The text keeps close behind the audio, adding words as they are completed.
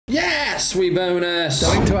Yes, we bonus. The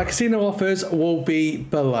link to our casino offers will be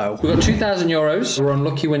below. We've got 2,000 euros. We're on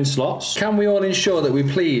Lucky Win Slots. Can we all ensure that we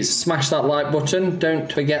please smash that like button?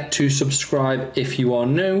 Don't forget to subscribe if you are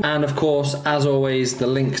new. And of course, as always, the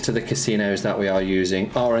links to the casinos that we are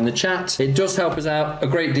using are in the chat. It does help us out a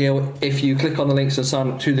great deal if you click on the links and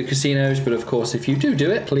sign up to the casinos. But of course, if you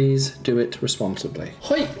do it, please do it responsibly.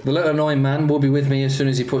 Hoi! The little annoying man will be with me as soon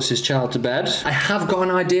as he puts his child to bed. I have got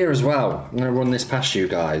an idea as well. I'm going to run this past you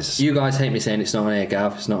guys. You guys hate me saying it's not an air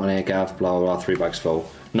Gav, it's not an air Gav, blah, blah, blah, 3 bags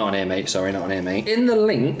full. Not an air mate, sorry, not an air mate. In the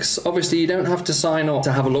links, obviously you don't have to sign up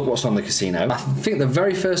to have a look what's on the casino. I think the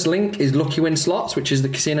very first link is Lucky Win Slots, which is the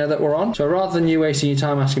casino that we're on. So rather than you wasting your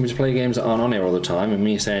time asking me to play games that aren't on here all the time and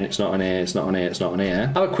me saying it's not on here, it's not on here, it's not on here,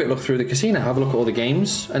 have a quick look through the casino, have a look at all the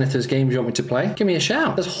games, and if there's games you want me to play, give me a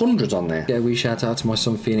shout. There's hundreds on there. Yeah, we shout out to my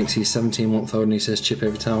son Phoenix, he's 17-month-old and he says Chip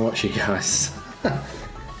every time I watch you guys.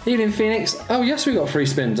 Evening Phoenix. Oh yes, we got free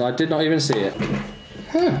spins. I did not even see it.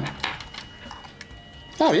 Huh.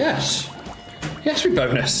 Oh yes. Yes, we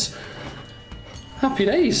bonus. Happy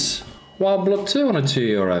days. Wild Blood 2 on a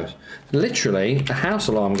 €2. Literally a house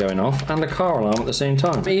alarm going off and a car alarm at the same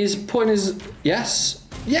time. He's putting his... Yes.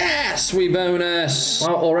 Yes, we bonus.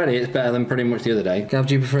 Well, already it's better than pretty much the other day. Gav,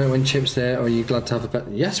 do you prefer it when Chip's there or are you glad to have a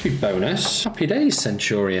bet? Yes, we bonus. Happy days,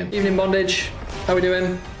 Centurion. Evening Bondage. How we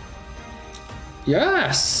doing?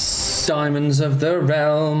 Yes! Diamonds of the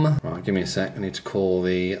Realm. Right, give me a sec. I need to call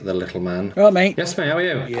the little man. All right, mate. Yes, mate. How are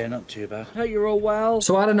you? Yeah, not too bad. Hope you're all well.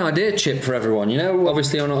 So I had an idea, Chip, for everyone. You know,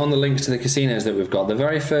 obviously on the links to the casinos that we've got, the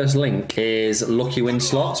very first link is Lucky Win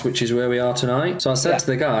Slots, which is where we are tonight. So I said to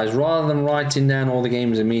the guys, rather than writing down all the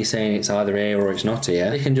games and me saying it's either here or it's not here,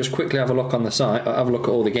 they can just quickly have a look on the site, have a look at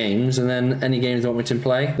all the games, and then any games they want me to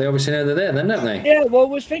play, they obviously know they're there then, don't they? Yeah, well, I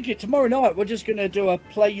was thinking tomorrow night we're just going to do a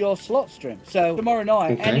play your slot stream. So tomorrow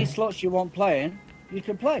night, any slots you want playing, you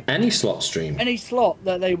can play. Any slot stream? Any slot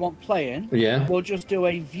that they want playing, yeah. We'll just do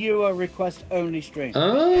a viewer request only stream.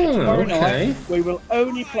 Oh, tomorrow okay. night, we will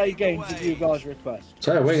only play games that you guys request.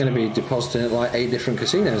 So we're going to be depositing at like 8 different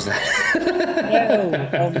casinos then. No,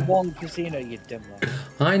 on one casino, you dumb one.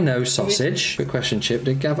 I know, sausage. Quick question, Chip.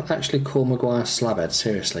 Did Gav actually call Maguire slabhead?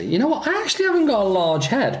 Seriously? You know what? I actually haven't got a large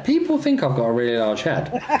head. People think I've got a really large head.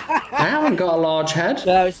 I haven't got a large head.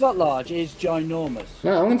 No, it's not large. It's ginormous.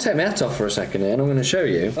 No, I'm going to take my hat off for a second here and I'm going to show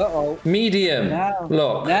you. Uh-oh. Medium. Now,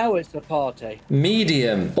 look. Now it's the party.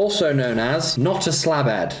 Medium. Also known as not a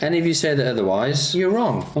slabhead. Any of you say that otherwise, you're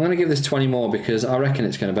wrong. I'm going to give this 20 more because I reckon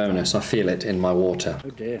it's going to bonus. I feel it in my water.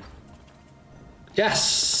 Oh dear.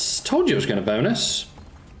 Yes! Told you it was going to bonus.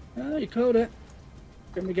 Oh, you called it.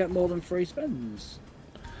 Can we get more than 3 spins?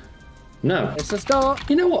 No. It's a start.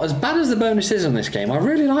 You know what? As bad as the bonus is on this game, I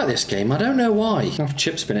really like this game. I don't know why. I'll have to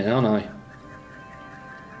chip spin it, aren't I?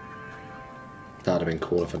 That'd have been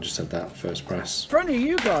cool if I just said that first press. For any of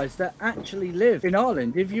you guys that actually live in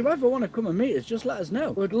Ireland, if you ever want to come and meet us, just let us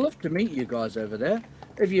know. We'd love to meet you guys over there.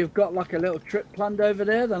 If you've got like a little trip planned over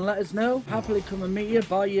there, then let us know. Happily come and meet you,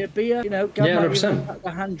 buy you a beer. You know, go yeah, 100%.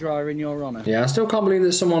 The hand dryer in your honour. Yeah, I still can't believe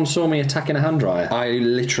that someone saw me attacking a hand dryer. I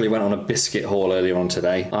literally went on a biscuit haul earlier on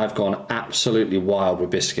today. I've gone absolutely wild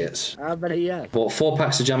with biscuits. How many, yeah? Bought 4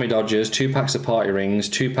 packs of Jammy Dodgers, 2 packs of Party Rings,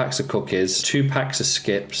 2 packs of cookies, 2 packs of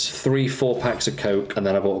Skips, 4 packs of Coke, and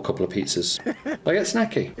then I bought a couple of pizzas. I get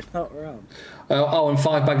snacky. It's not wrong. Oh, and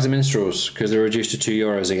 5 bags of minstrels, because they're reduced to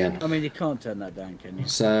 €2 again. I mean, you can't turn that down, can you?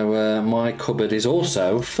 So, my cupboard is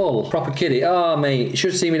also full. Proper kiddie. Oh, mate, you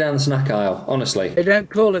should see me down the snack aisle, honestly. They don't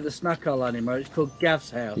call it the snack aisle anymore, it's called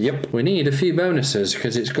Gav's house. Yep. We need a few bonuses,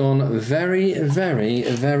 because it's gone very, very,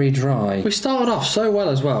 very dry. We started off so well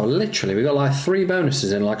as well. Literally, we got like 3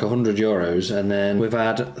 bonuses in like €100, and then we've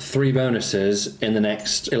had 3 bonuses in the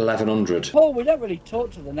next 1100. Paul, we don't really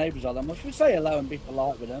talk to the neighbours all that much. We say hello and be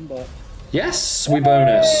polite with them, but... Yes, we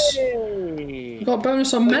bonus. Hey. We got a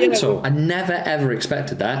bonus on mental. I never ever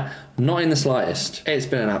expected that. Not in the slightest. It's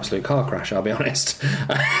been an absolute car crash, I'll be honest.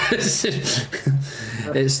 It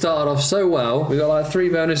started off so well. We got like 3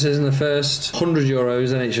 bonuses in the first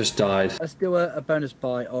 €100 and it just died. Let's do a bonus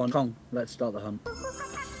buy on Kong. Let's start the hunt.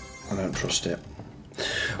 I don't trust it.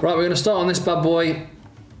 Right, we're going to start on this bad boy.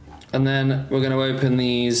 And then we're going to open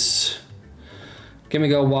these... Gimme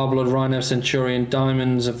Gold, Wild Blood, Rhino, Centurion,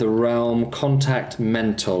 Diamonds of the Realm, Contact,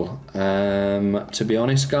 Mental. To be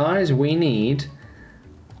honest, guys, we need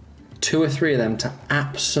 2 or 3 of them to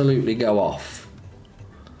absolutely go off.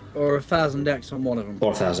 Or 1,000x on one of them.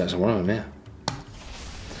 Or 1,000x on one of them, yeah.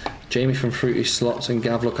 Jamie from Fruity Slots and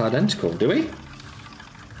Gav look identical, do we?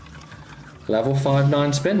 Level 5,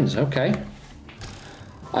 9 spins, okay.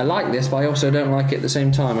 I like this, but I also don't like it at the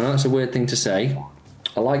same time. I know that's a weird thing to say.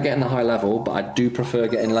 I like getting the high level, but I do prefer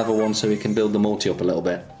getting level 1 so we can build the multi up a little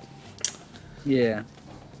bit. Yeah.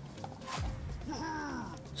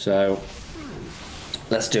 So,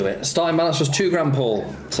 let's do it. Starting balance was 2 grand, Paul.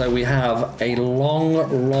 So we have a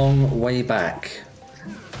long, long way back.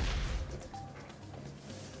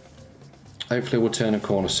 Hopefully we'll turn a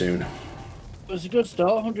corner soon. It was a good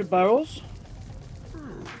start, 100 barrels.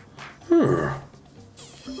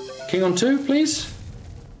 King on 2, please.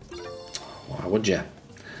 Why would you?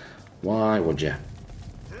 Why would you?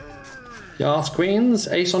 Hearts, queens,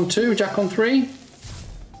 ace on 2, jack on 3.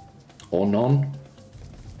 Or none.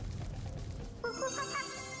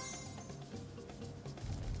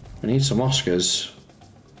 We need some Oscars.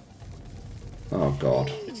 Oh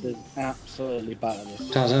god. It's an absolutely battered.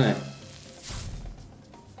 It does, isn't it?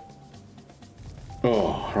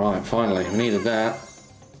 Oh, right, finally. We needed that.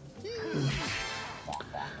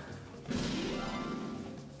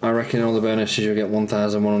 I reckon all the bonuses you'll get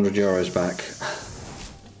 1,100 euros back.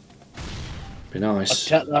 Be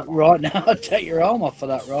nice. I'd take that right now. I'd take your arm off for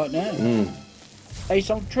that right now. Ace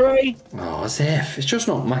on 3. Oh, as if. It's just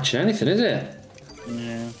not matching anything, is it?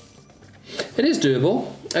 Yeah. It is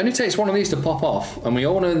doable. It only takes one of these to pop off, and we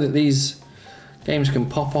all know that these games can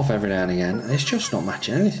pop off every now and again. It's just not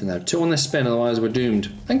matching anything, though. 2 on this spin, otherwise we're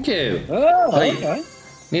doomed. Thank you. Oh, Hey, okay.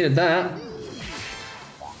 needed that.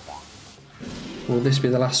 Will this be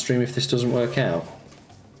the last stream if this doesn't work out?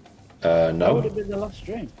 That would No. have been the last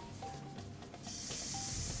stream.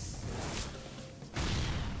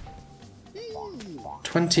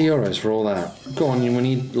 €20 for all that. Go on, we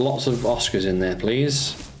need lots of Oscars in there,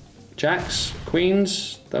 please. Jacks,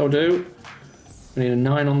 queens, that'll do. We need a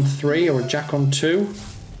 9 on 3 or a jack on 2.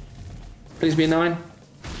 Please be a 9.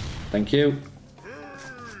 Thank you.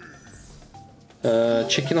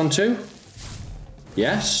 Chicken on 2.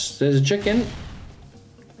 Yes, there's a chicken.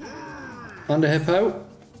 And a hippo.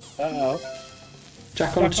 Uh-oh.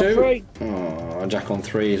 Jack on Jack on 2. 3. Oh, jack on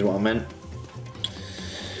 3 is what I meant.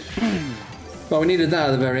 Well, we needed that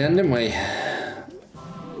at the very end, didn't we?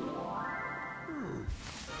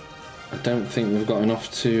 I don't think we've got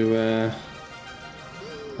enough to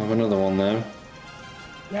have another one, though.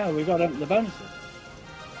 Yeah, we got to open the bonuses.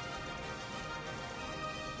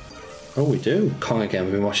 Oh, we do. Kong again,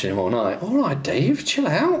 we've been watching him all night. All right, Dave, chill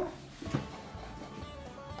out.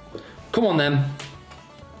 Come on, then.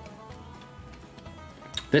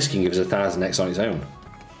 This can give us 1,000x on its own.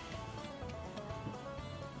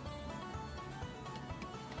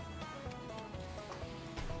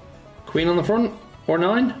 Queen on the front, or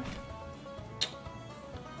 9.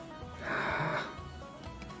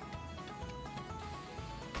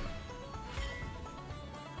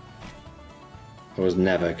 I was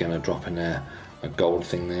never going to drop in a gold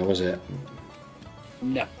thing there, was it?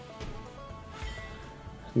 No.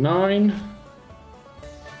 9.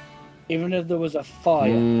 Even if there was a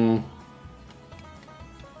fire.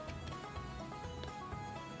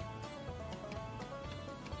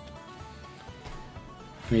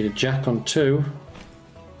 Need a jack on 2.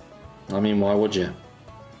 I mean, why would you?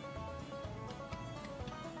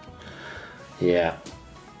 Yeah.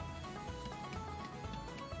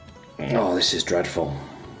 Oh, this is dreadful.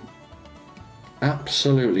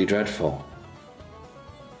 Absolutely dreadful.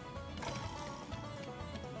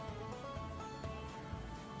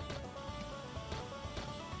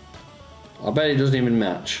 I bet it doesn't even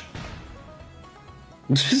match.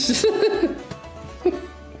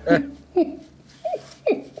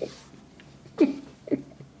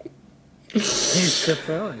 He's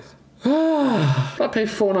surprised. I paid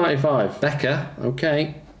 $4.95. Becca,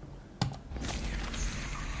 okay.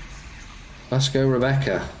 Let's go,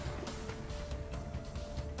 Rebecca.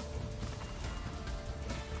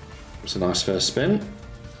 It's a nice first spin.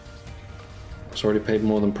 It's already paid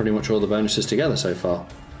more than pretty much all the bonuses together so far.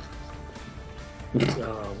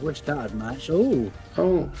 Oh, I wish that had matched. Oh,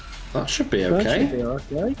 that should be that okay. should be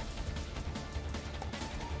okay.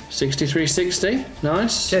 63.60,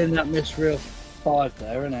 nice. Seeing that miss real 5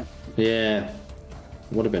 there, isn't it? Yeah,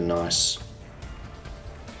 would have been nice.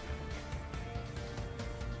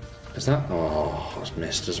 Is that? Oh, that's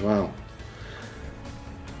missed as well.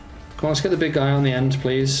 Come on, let's get the big guy on the end,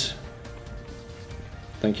 please.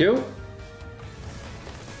 Thank you.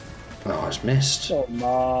 Oh, it's missed. Come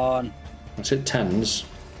on. Let's hit 10s.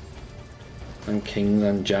 And kings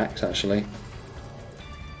and jacks, actually.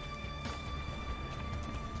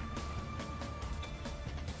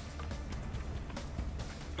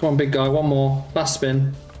 Come on, big guy, one more. Last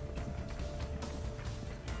spin.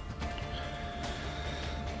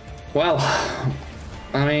 Well,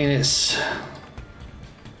 I mean, it's...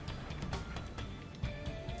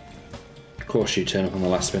 Of course you turn up on the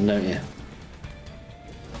last spin, don't you?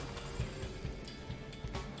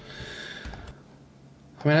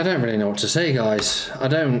 I mean, I don't really know what to say, guys. I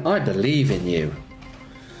believe in you.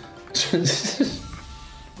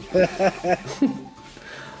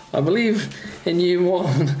 I believe in you more.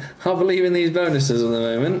 I believe in these bonuses at the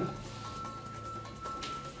moment.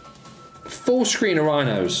 Full screen of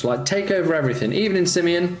rhinos, like take over everything. Evening,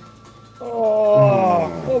 Simeon.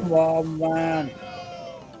 Oh, come on, man.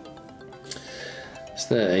 It's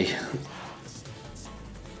 30.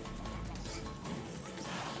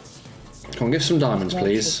 Come on, give some diamonds,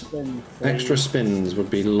 please. Extra spins would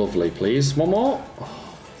be lovely, please. One more.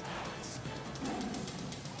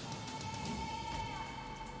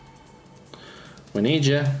 We need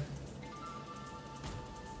you.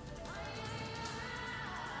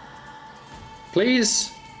 Please.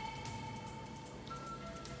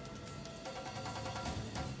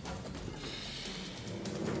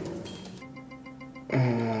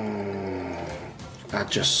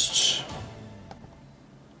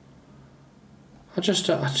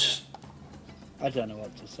 I don't know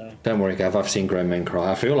what to say. Don't worry, Gav. I've seen grown men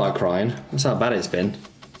cry. I feel like crying. That's how bad it's been.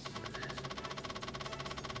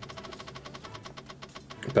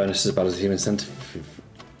 Bonus is about as human incentive.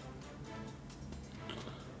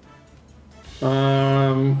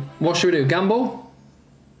 What should we do? Gamble?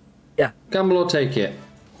 Yeah. Gamble or take it?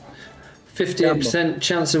 58%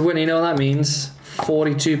 chance of winning. You know what that means?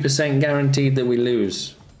 42% guaranteed that we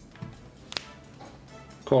lose.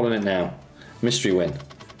 Calling it now. Mystery win.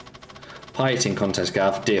 Pie eating contest,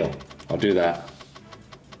 Gav. Deal. I'll do that.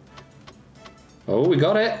 Oh, we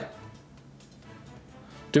got it.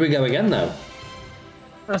 Do we go again, though?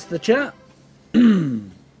 That's the chat.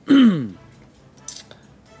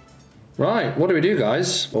 Right, what do we do,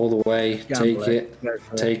 guys? All the way, Gamble take it,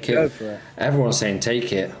 take it. Go for it. Everyone's saying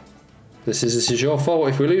take it. This is your fault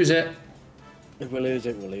if we lose it. If we lose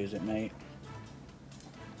it, we'll lose it, mate.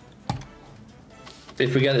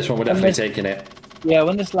 If we get this one, we're definitely taking it. Yeah,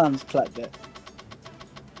 when this lands, collect it.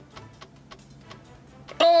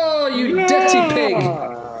 Oh, you dirty pig!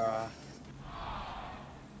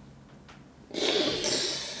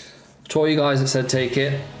 To all you guys that said take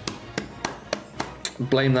it,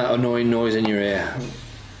 blame that annoying noise in your ear.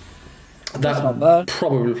 That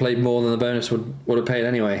probably played more than the bonus would have paid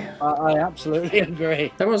anyway. I absolutely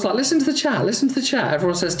agree. Everyone's like, listen to the chat, listen to the chat.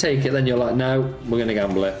 Everyone says take it, then you're like, no, we're going to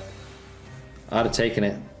gamble it. I'd have taken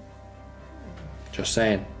it. Just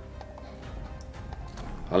saying.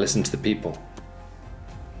 I listen to the people.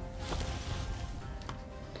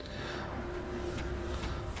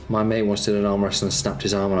 My mate once did an arm wrestle and snapped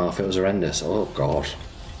his arm off. It was horrendous. Oh, God.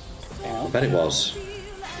 I bet it was.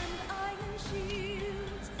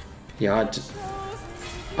 Yeah,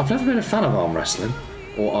 I've never been a fan of arm wrestling.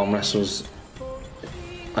 Or arm wrestles.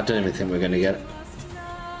 I don't even think we're going to get...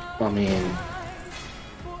 I mean...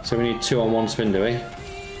 So we need 2 on 1 spin, do we?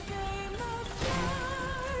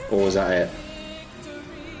 Or was that it?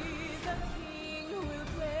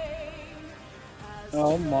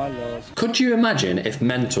 Oh my lord. Could you imagine if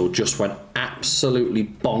Mental just went absolutely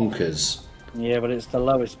bonkers? Yeah, but it's the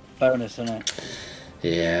lowest bonus, isn't it?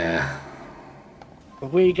 Yeah.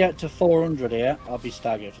 If we get to 400 here, I'll be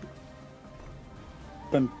staggered.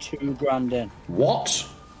 From 2 grand in. What?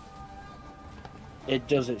 It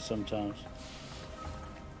does it sometimes.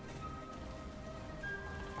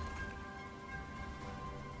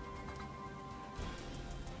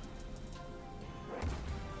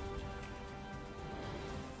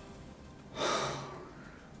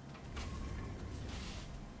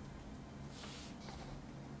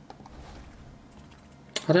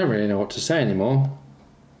 I don't really know what to say anymore.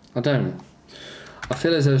 I don't. I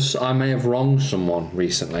feel as though I may have wronged someone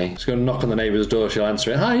recently. Just go knock on the neighbour's door, she'll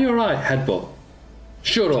answer it. Hi, you alright? Headbutt.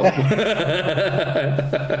 Shut up.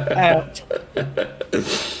 Out.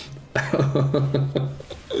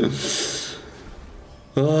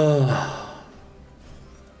 Oh.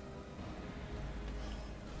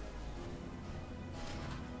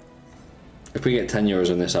 If we get 10 euros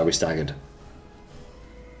on this, I'll be staggered.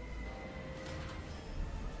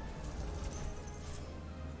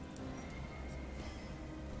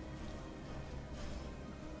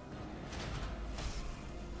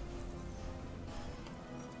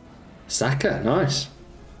 Saka, nice.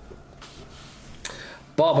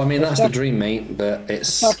 Bob, I mean, that's the dream, mate, but it's...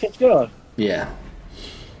 Saka's good. Yeah.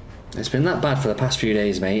 It's been that bad for the past few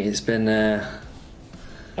days, mate. It's been... That's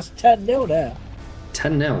 10-0 there.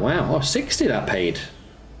 10-0, wow. Oh, 60 that paid.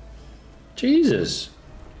 Jesus.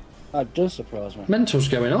 That does surprise me. Mental's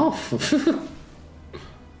going off.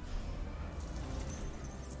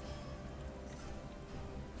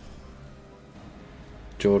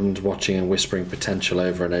 Jordan's watching and whispering potential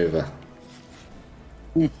over and over.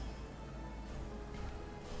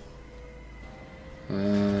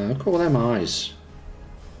 Look at all them eyes.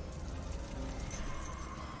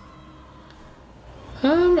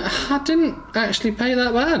 I didn't actually pay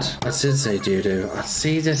that bad. I did say doo-doo. I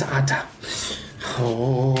see this.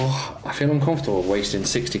 Oh, I feel uncomfortable wasting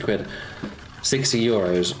 60 quid, 60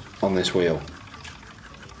 euros on this wheel.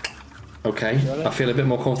 Okay, I feel a bit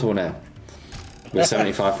more comfortable now. With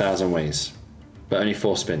 75,000 ways, but only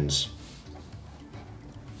 4 spins.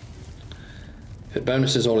 If it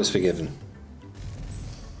bonuses, all is forgiven.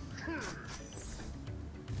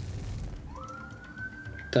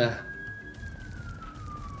 There.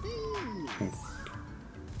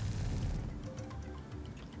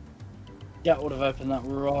 That would have opened that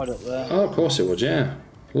right up there. Oh, of course it would, yeah.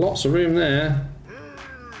 Lots of room there.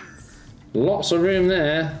 Lots of room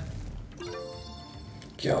there.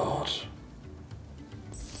 God.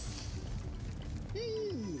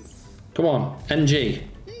 Come on, NG.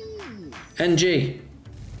 NG.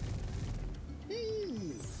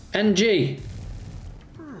 NG.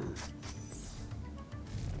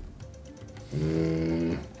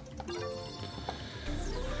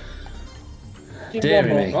 Dear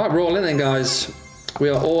me. Right, we're all in then, guys. We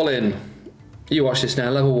are all in. You watch this now.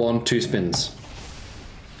 Level 1, 2 spins.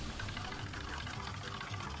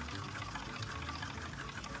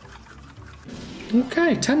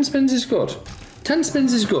 Okay, 10 spins is good. 10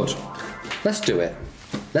 spins is good. Let's do it.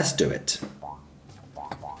 Let's do it.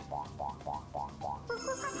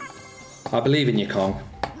 I believe in you, Kong.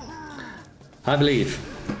 I believe.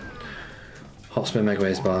 Hotspin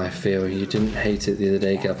Megaways by feel you didn't hate it the other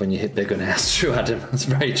day, Gav, when you hit big on it. That's true, Adam. That's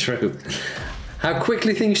very true. How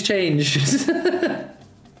quickly things change.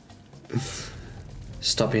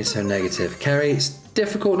 Stop being so negative. Kerry, it's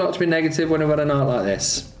difficult not to be negative when we've had a night like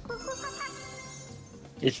this.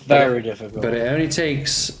 It's very difficult. But it only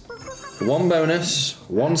takes 1 bonus,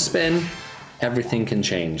 1 spin, everything can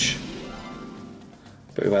change.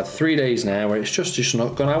 But we've had 3 days now where it's just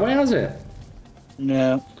not gone our way, has it?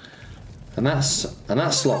 No. And that's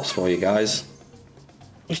slots for you guys.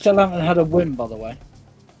 We still haven't had a win, by the way.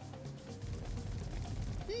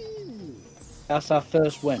 That's our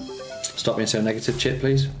first win. Stop being so negative, Chip,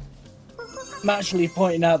 please. I'm actually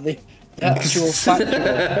pointing out the actual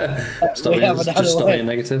factual. Stop being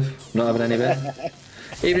negative. Not having any bit.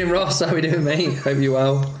 Evening, Ross. How we doing, mate? Hope you're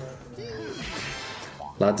well.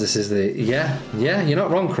 Lads, this is the... Yeah, you're not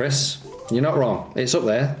wrong, Chris. You're not wrong. It's up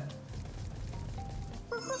there.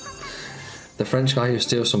 The French guy who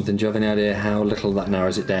steals something, do you have any idea how little that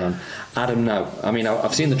narrows it down? Adam, no. I mean,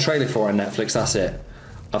 I've seen the trailer for it on Netflix, that's it.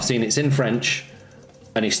 I've seen it's in French,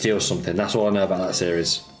 and he steals something. That's all I know about that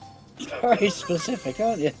series. Very specific,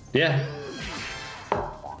 aren't you? Yeah.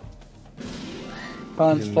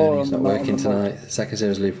 Times 4 on He's the not working tonight. multi. Second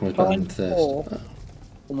series loop was better than Times first. 4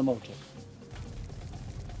 on the multi.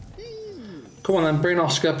 Come on then, bring an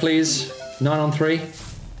Oscar, please. 9 on 3.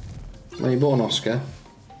 Well, you bought an Oscar.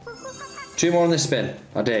 2 more on this spin.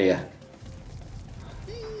 I dare you.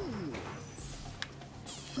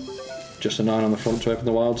 Just a 9 on the front to open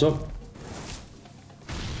the wilds up.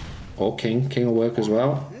 Or king. King will work as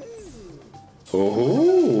well.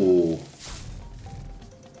 Oh,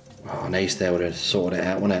 an ace there would have sorted it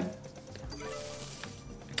out, wouldn't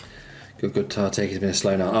it? Good. Tartake's been a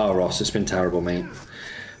slow night. Oh, Ross, it's been terrible, mate.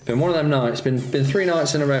 Been one of them nights. Been 3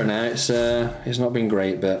 nights in a row now. It's not been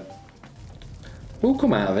great, but we'll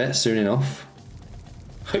come out of it soon enough.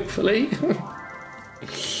 Hopefully.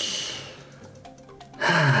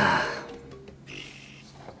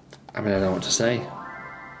 I mean, I don't know what to say.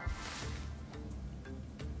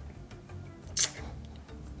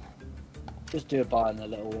 Just do a buy on the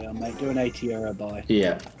little wheel, mate. Do an €80 buy.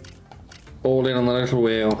 Yeah. All in on the little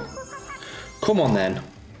wheel. Come on then.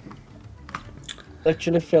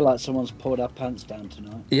 Literally feel like someone's pulled our pants down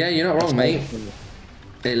tonight. Yeah, you're not wrong, mate.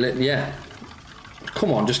 Yeah.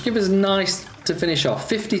 Come on, just give us nice to finish off.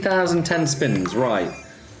 50,000 10 spins, right.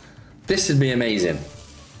 This would be amazing.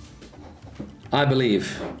 I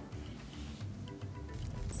believe.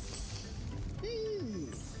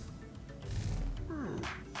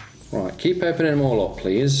 Right, keep opening them all up,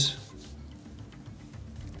 please.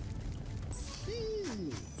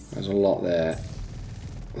 There's a lot there.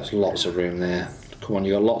 There's lots of room there. Come on,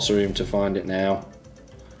 you got lots of room to find it now.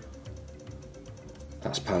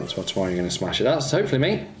 That's pants. Well, tomorrow you're going to smash it. That's hopefully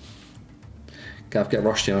me. Gav, get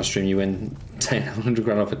Rusty on stream. You win 100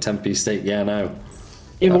 grand off a 10p stake. Yeah, I know.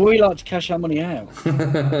 Yeah, but we like to cash our money out.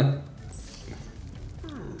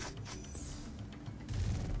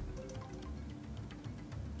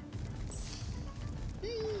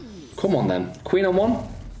 Come on then. Queen on 1?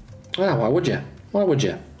 Ah, why would you? Why would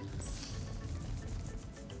you?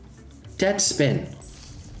 Dead spin.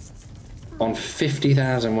 on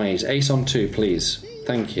 50,000 ways. Ace on 2, please.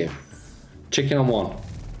 Thank you. Chicken on 1.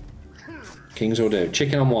 Kings will do.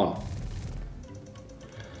 Chicken on 1.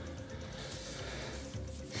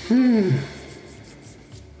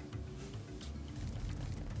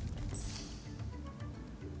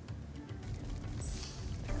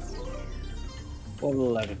 What a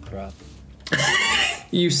load of crap.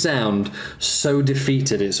 You sound so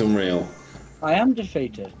defeated, it's unreal. I am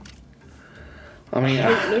defeated. I mean,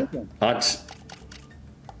 I hate losing.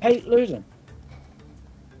 Hate losing.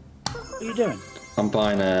 What are you doing? I'm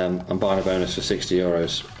buying a bonus for 60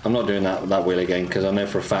 euros. I'm not doing that wheel again because I know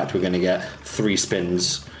for a fact we're going to get 3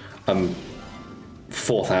 spins,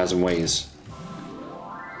 4,000 ways.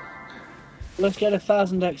 Let's get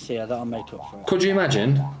 1,000 X here. That'll make up for it. Could you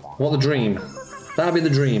imagine? What the dream? That'd be the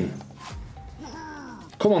dream.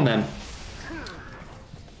 Come on then.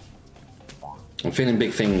 I'm feeling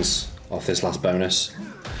big things off this last bonus.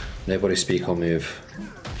 Nobody speak or move.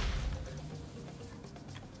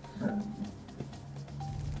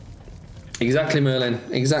 Exactly, Merlin.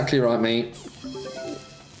 Exactly right, mate.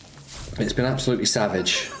 It's been absolutely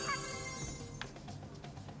savage.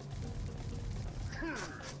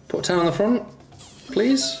 Put a 10 on the front,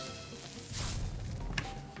 please.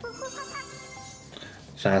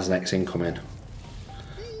 1,000x incoming.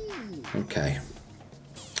 Okay.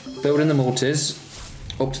 Building the multis.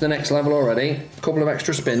 Up to the next level already. A couple of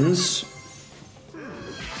extra spins.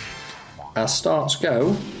 As starts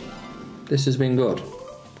go, this has been good.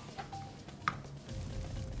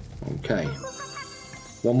 Okay.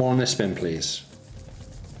 One more on this spin, please.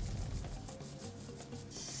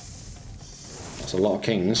 That's a lot of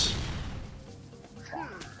kings.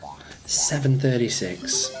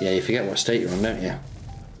 736. Yeah, you forget what state you're on, don't you?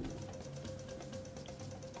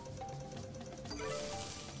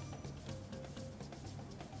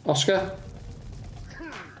 Oscar?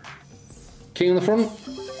 King on the front?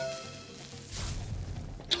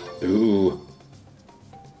 Ooh.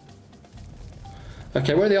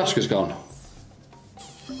 Okay, where are the Oscars gone?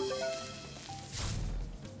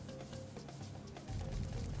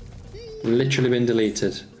 Literally been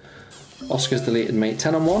deleted. Oscar's deleted, mate.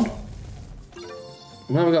 10 on 1?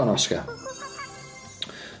 Where have we got an Oscar?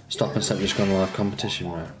 Stop and Step just gone live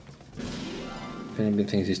competition, right? If anybody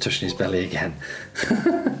thinks he's touching his belly again.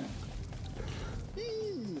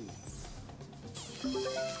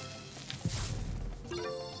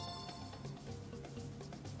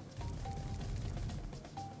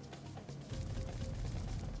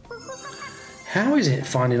 How is it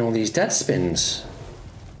finding all these dead spins?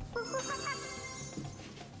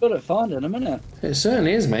 Good at finding them, isn't it? It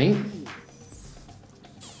certainly is, mate.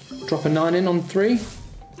 Drop a 9 in on 3.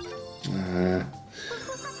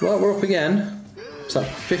 Well, we're up again. It's like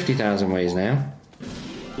 50,000 ways now.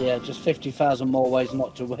 Yeah, just 50,000 more ways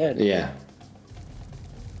not to win. Yeah.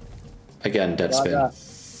 Again, dead Like spin. that.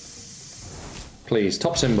 Please,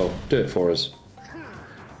 top symbol. Do it for us.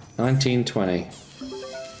 1920.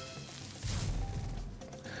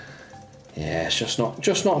 Yeah, it's just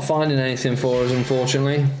not finding anything for us,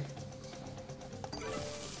 unfortunately.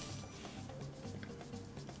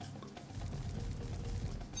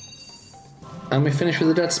 And we finish with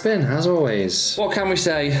a dead spin, as always. What can we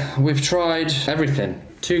say? We've tried everything.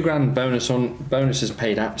 £2 bonus on bonuses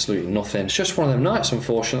paid absolutely nothing. It's just one of them nights,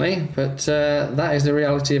 unfortunately. But that is the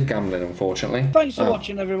reality of gambling, unfortunately. Thanks for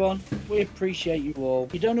watching, everyone. We appreciate you all.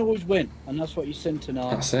 You don't always win, and that's what you seen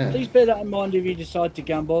tonight. That's it. Please bear that in mind if you decide to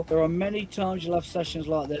gamble. There are many times you'll have sessions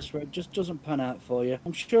like this where it just doesn't pan out for you.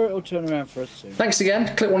 I'm sure it'll turn around for us soon. Thanks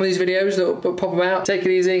again. Click one of these videos that will pop them out. Take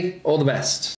it easy. All the best.